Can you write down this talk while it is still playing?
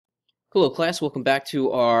Hello class, welcome back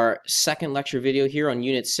to our second lecture video here on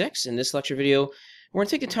Unit 6. In this lecture video, we're going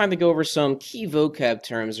to take the time to go over some key vocab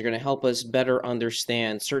terms that are going to help us better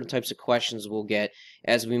understand certain types of questions we'll get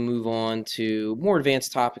as we move on to more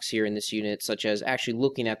advanced topics here in this unit, such as actually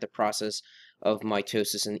looking at the process of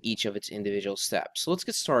mitosis and each of its individual steps. So let's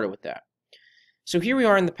get started with that. So here we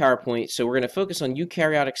are in the PowerPoint, so we're going to focus on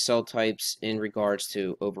eukaryotic cell types in regards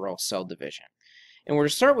to overall cell division. And we're going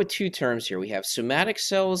to start with two terms here. We have somatic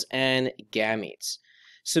cells and gametes.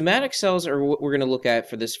 Somatic cells are what we're going to look at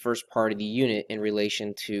for this first part of the unit in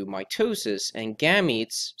relation to mitosis, and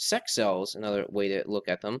gametes, sex cells, another way to look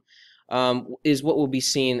at them, is what we'll be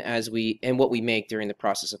seeing as what we make during the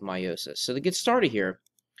process of meiosis. So to get started here,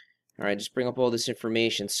 all right, just bring up all this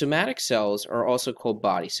information. Somatic cells are also called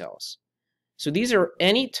body cells. So these are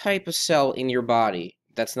any type of cell in your body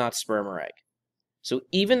that's not sperm or egg. So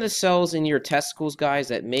even the cells in your testicles, guys,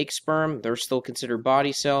 that make sperm, they're still considered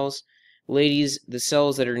body cells. Ladies, the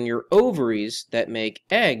cells that are in your ovaries that make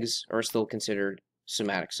eggs are still considered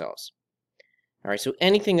somatic cells. All right, so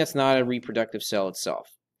anything that's not a reproductive cell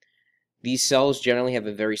itself. These cells generally have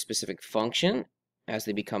a very specific function as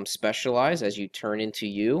they become specialized, as you turn into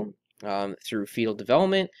you through fetal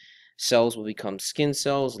development. Cells will become skin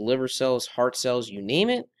cells, liver cells, heart cells, you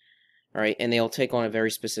name it. All right, and they'll take on a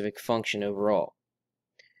very specific function overall.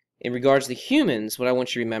 In regards to humans, what I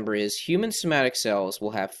want you to remember is human somatic cells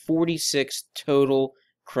will have 46 total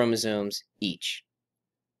chromosomes each.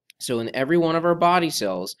 So in every one of our body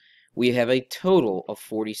cells, we have a total of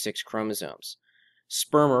 46 chromosomes.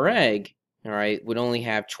 Sperm or egg, all right, would only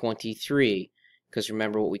have 23, because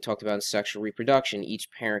remember what we talked about in sexual reproduction,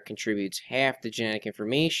 each parent contributes half the genetic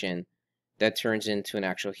information that turns into an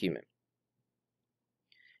actual human.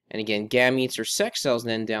 And again, gametes or sex cells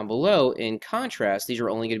then down below, in contrast, these are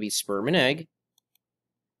only going to be sperm and egg.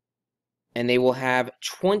 And they will have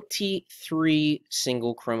 23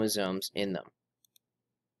 single chromosomes in them.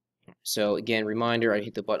 So again, reminder, I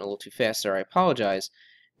hit the button a little too fast there, I apologize.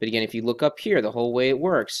 But again, if you look up here, the whole way it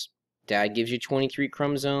works, dad gives you 23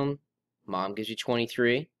 chromosome, mom gives you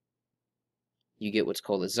 23. You get what's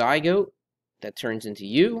called a zygote that turns into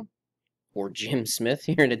you, or Jim Smith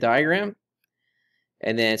here in the diagram.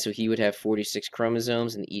 And then, so he would have 46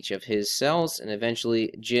 chromosomes in each of his cells, and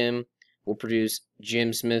eventually Jim will produce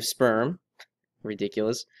Jim Smith sperm,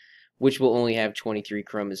 ridiculous, which will only have 23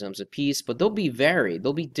 chromosomes apiece, but they'll be varied.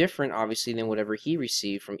 They'll be different, obviously, than whatever he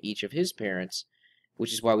received from each of his parents,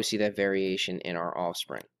 which is why we see that variation in our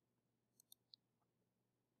offspring.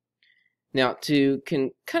 Now, to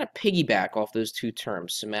kind of piggyback off those two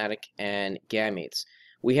terms, somatic and gametes,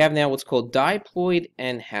 we have now what's called diploid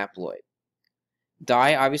and haploid.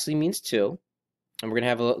 Di obviously means 2, and we're going to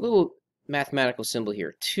have a little mathematical symbol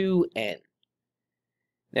here, 2n.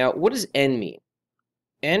 Now, what does n mean?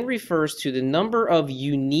 N refers to the number of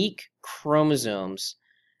unique chromosomes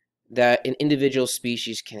that an individual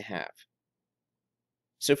species can have.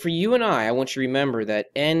 So for you and I want you to remember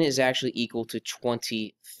that n is actually equal to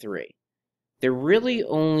 23. There really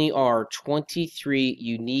only are 23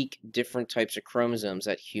 unique different types of chromosomes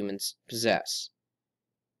that humans possess.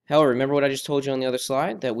 However, remember what I just told you on the other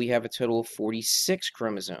slide? That we have a total of 46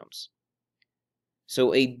 chromosomes.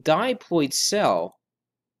 So a diploid cell,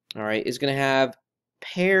 all right, is going to have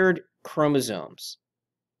paired chromosomes.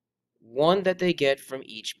 One that they get from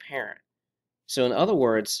each parent. So in other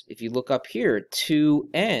words, if you look up here,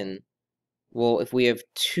 2n, well, if we have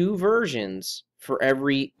 2 versions for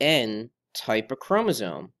every n type of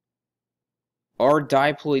chromosome, our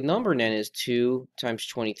diploid number then is 2 times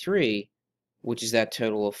 23, which is that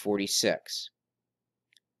total of 46.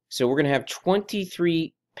 So we're going to have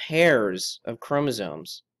 23 pairs of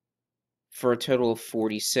chromosomes for a total of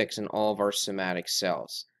 46 in all of our somatic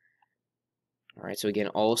cells. All right, so again,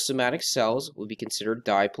 all somatic cells will be considered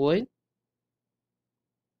diploid.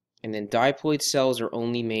 And then diploid cells are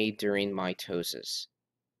only made during mitosis.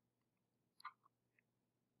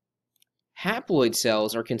 Haploid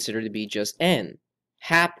cells are considered to be just n,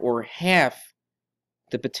 hap or half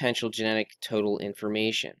the potential genetic total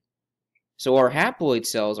information. So our haploid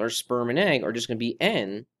cells, our sperm and egg, are just going to be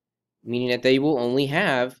n, meaning that they will only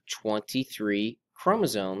have 23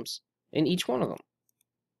 chromosomes in each one of them.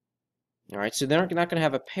 All right, so they're not going to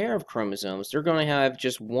have a pair of chromosomes. They're going to have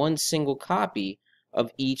just one single copy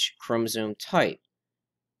of each chromosome type.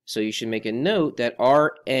 So you should make a note that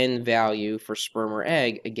our n value for sperm or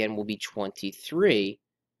egg, again, will be 23,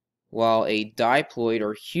 while a diploid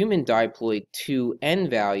or human diploid 2n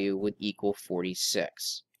value would equal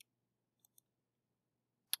 46.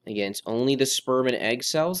 Again, it's only the sperm and egg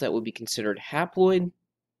cells that would be considered haploid,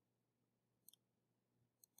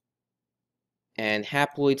 And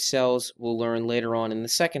haploid cells, we'll learn later on in the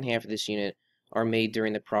second half of this unit, are made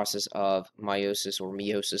during the process of meiosis or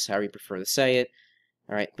meiosis, however you prefer to say it.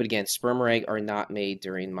 All right, but again, sperm or egg are not made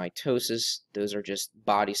during mitosis. Those are just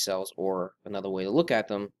body cells, or another way to look at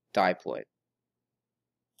them, diploid.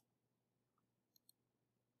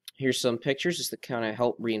 Here's some pictures just to kind of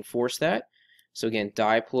help reinforce that. So again,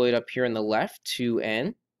 diploid up here on the left,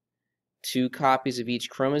 2N, 2 copies of each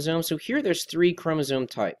chromosome. So here there's 3 chromosome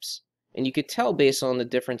types, and you could tell based on the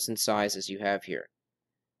difference in sizes you have here.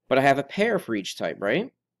 But I have a pair for each type,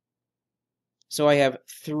 right? So I have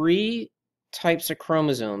 3 types of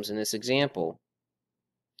chromosomes in this example,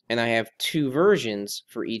 and I have 2 versions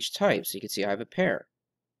for each type. So you can see I have a pair.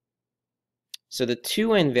 So the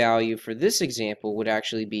 2N value for this example would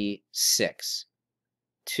actually be 6.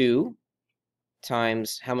 2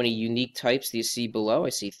 times how many unique types do you see below? I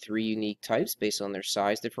see 3 unique types based on their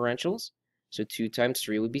size differentials. So 2 times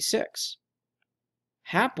 3 would be 6.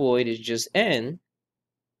 Haploid is just N,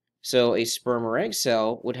 so a sperm or egg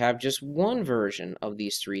cell would have just 1 version of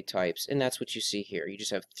these 3 types, and that's what you see here. You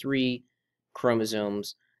just have 3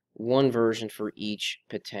 chromosomes, 1 version for each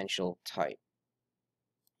potential type.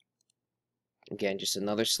 Again, just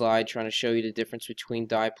another slide trying to show you the difference between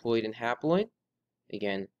diploid and haploid.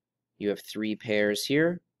 Again, you have 3 pairs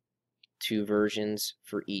here, 2 versions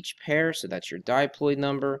for each pair, so that's your diploid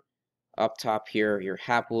number. Up top here, your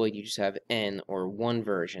haploid, you just have N, or 1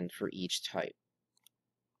 version for each type.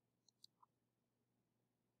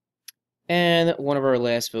 And one of our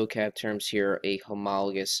last vocab terms here, a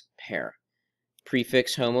homologous pair.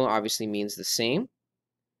 Prefix homo obviously means the same.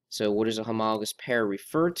 So what does a homologous pair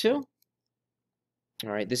refer to? All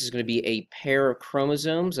right, this is going to be a pair of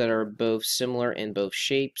chromosomes that are both similar in both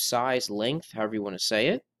shape, size, length, however you want to say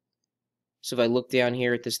it. So if I look down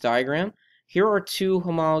here at this diagram, here are 2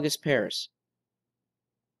 homologous pairs.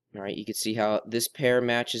 All right, you can see how this pair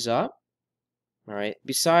matches up. All right,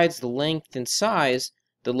 besides the length and size,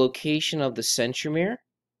 the location of the centromere,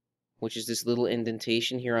 which is this little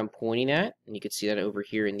indentation here I'm pointing at, and you can see that over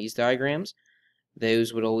here in these diagrams,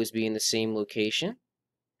 those would always be in the same location.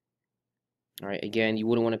 All right, again, you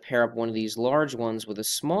wouldn't want to pair up one of these large ones with a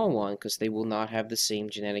small one because they will not have the same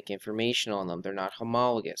genetic information on them. They're not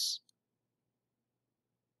homologous.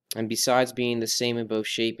 And besides being the same in both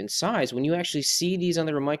shape and size, when you actually see these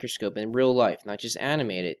under a microscope in real life, not just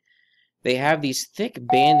animated, they have these thick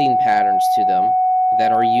banding patterns to them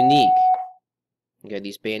that are unique. Okay,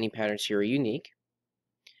 these banding patterns here are unique.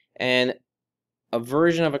 And a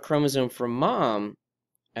version of a chromosome from mom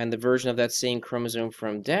and the version of that same chromosome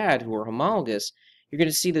from dad, who are homologous, you're going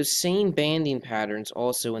to see those same banding patterns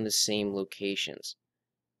also in the same locations.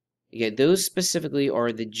 Again, those specifically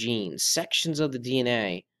are the genes, sections of the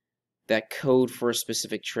DNA that code for a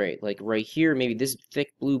specific trait. Like right here, maybe this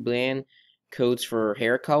thick blue band codes for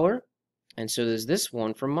hair color, and so does this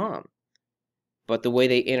one from mom. But the way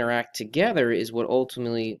they interact together is what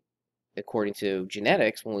ultimately, according to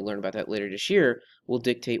genetics, when we learn about that later this year, will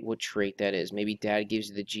dictate what trait that is. Maybe dad gives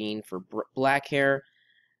you the gene for black hair,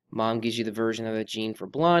 mom gives you the version of the gene for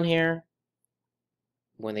blonde hair.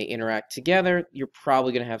 When they interact together, you're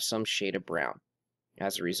probably going to have some shade of brown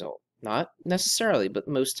as a result. Not necessarily, but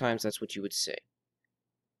most times that's what you would see.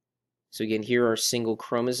 So again, here are single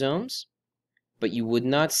chromosomes, but you would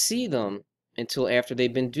not see them until after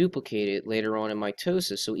they've been duplicated later on in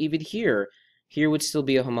mitosis. So even here would still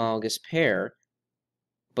be a homologous pair,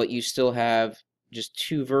 but you still have just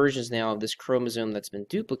 2 versions now of this chromosome that's been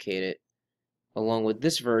duplicated, along with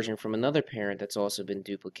this version from another parent that's also been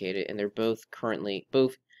duplicated, and they're both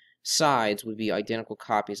sides would be identical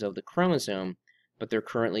copies of the chromosome, but they're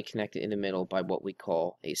currently connected in the middle by what we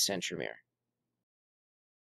call a centromere.